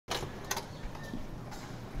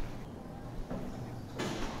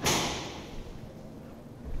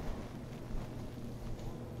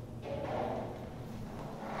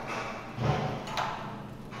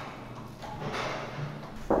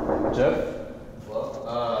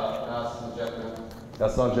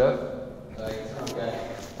That's not Jeff? Okay.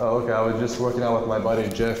 Oh, okay. I was just working out with my buddy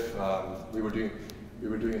Jeff. We were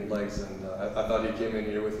doing legs, and I thought he came in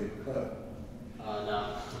here with you.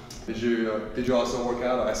 No. Did you also work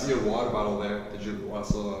out? I see your water bottle there. Did you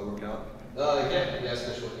also work out? Yeah, I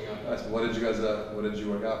finished working out. Nice. What did you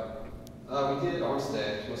work out? We did arms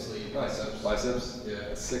today, mostly biceps. Biceps? Yeah.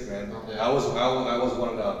 That's sick, man. Yeah. I was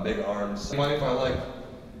one of the big arms. Do you mind if I like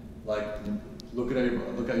look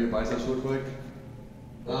at your biceps real quick?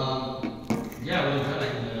 Yeah, really good. I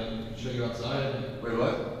can show you outside. Wait,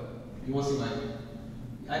 what? You want to see my?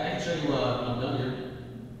 I can show you when I'm done here.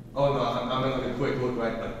 Oh no, I'm in like a quick look,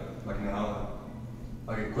 right? Like now.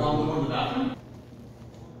 Like a quick look. Going to the bathroom?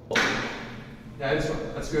 Yeah,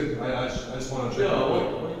 that's good. I just want to check.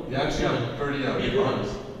 No, You actually have pretty big arms.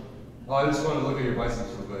 Oh, I just want to look at your biceps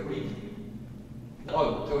real quick. What are you?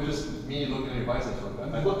 Oh, it was just me looking at your biceps real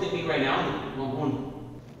quick. You looked at me right now.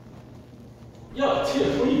 Yo,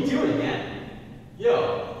 dude, what are you doing, man?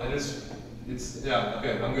 Yo. Yeah,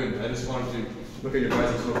 okay, I'm good. I just wanted to look at your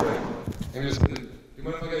biceps real quick. And just, you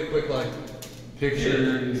mind if I get a quick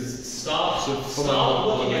picture? Dude, stop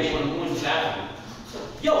looking at me when I'm going to the bathroom.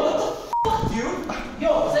 Yo, what the fuck, dude?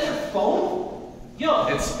 Yo, is that your phone? Yo.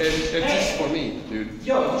 It's just for me, dude.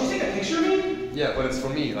 Yo, did you take a picture of me? Yeah, but it's for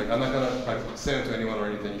me. Like, I'm not gonna send it to anyone or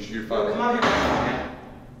anything. You're fine. Yo, come out here right now, man.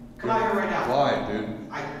 Come out here right now. Why, dude?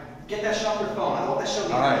 Get that shit off your phone. I don't want that shit on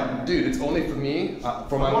your Alright, dude, it's only for me,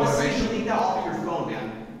 for my motivation. I want to see you delete that off of your phone,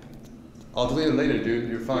 man. I'll delete it later, dude.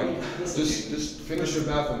 You're fine. Just finish your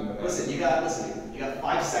bathroom. Listen, you got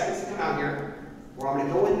 5 seconds to come out here, or I'm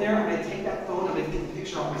gonna go in there, I'm gonna take that phone, I'm gonna get the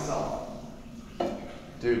picture of myself.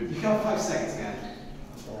 Dude. You got 5 seconds, man.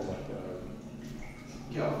 Oh my god.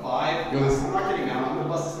 You got 5. Yo, I'm not kidding now. I'm gonna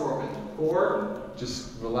bust this door open. 4.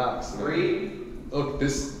 Just relax. 3. Look,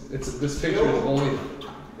 this picture is only.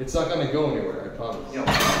 It's not gonna go anywhere. I promise. Yo.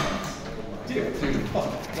 Dude. What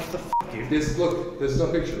the fuck, dude? There's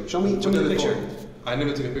no picture. Show me the picture. I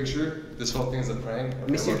never took a picture. This whole thing is a prank. Let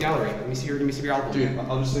me see your gallery. Let me see your album. Dude,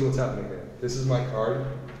 I'll just see what's happening here. This is my card.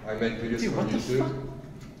 I make videos for YouTube.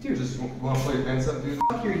 Dude, just want to play your pants up, dude?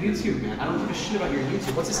 Fuck your YouTube, man. I don't give a shit about your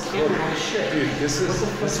YouTube. What's this camera and all this shit? Dude, this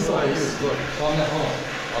is what I use. Look, calm down. Hold on.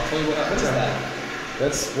 I'll tell you what happens. What is that?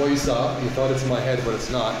 That's what you saw. You thought it's my head, but it's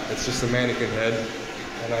not. It's just a mannequin head.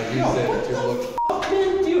 And I use it to look. Fuck,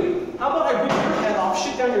 man, dude. How about I rip your head off,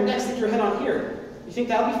 shit down your neck, stick your head on here? You think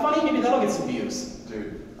that'll be funny? Maybe that'll get some views.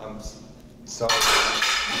 Dude, I'm sorry.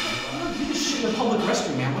 I'm not doing this shit in a public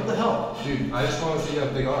restroom, man. What the hell? Dude, I just want to see you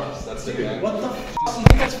have big arms. That's it, man. What the fuck? You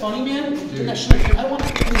think that's funny, man? Dude, that shit. I don't want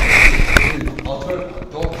to. Dude, I'll turn.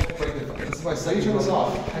 Don't break the. This is my second. How do you turn this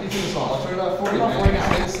off? How do you turn this off? I'll turn it off for you, Turn it off man. right now. I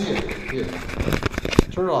can't see it. Here.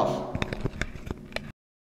 Turn it off.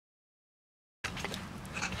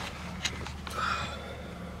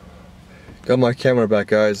 Got my camera back,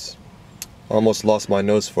 guys. Almost lost my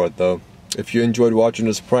nose for it though. If you enjoyed watching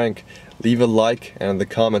this prank, leave a like, and in the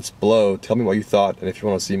comments below tell me what you thought and if you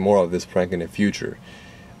want to see more of this prank in the future.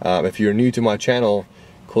 If you're new to my channel,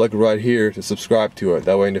 click right here to subscribe to it.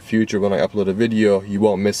 That way in the future when I upload a video you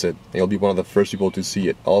won't miss it and you'll be one of the first people to see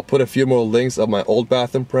it. I'll put a few more links of my old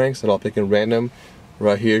bathroom pranks that I'll pick in random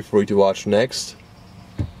right here for you to watch next.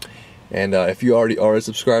 And if you already are a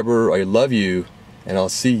subscriber, I love you, and I'll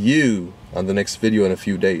see you on the next video in a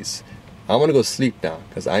few days. I'm gonna go sleep now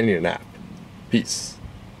because I need a nap. Peace.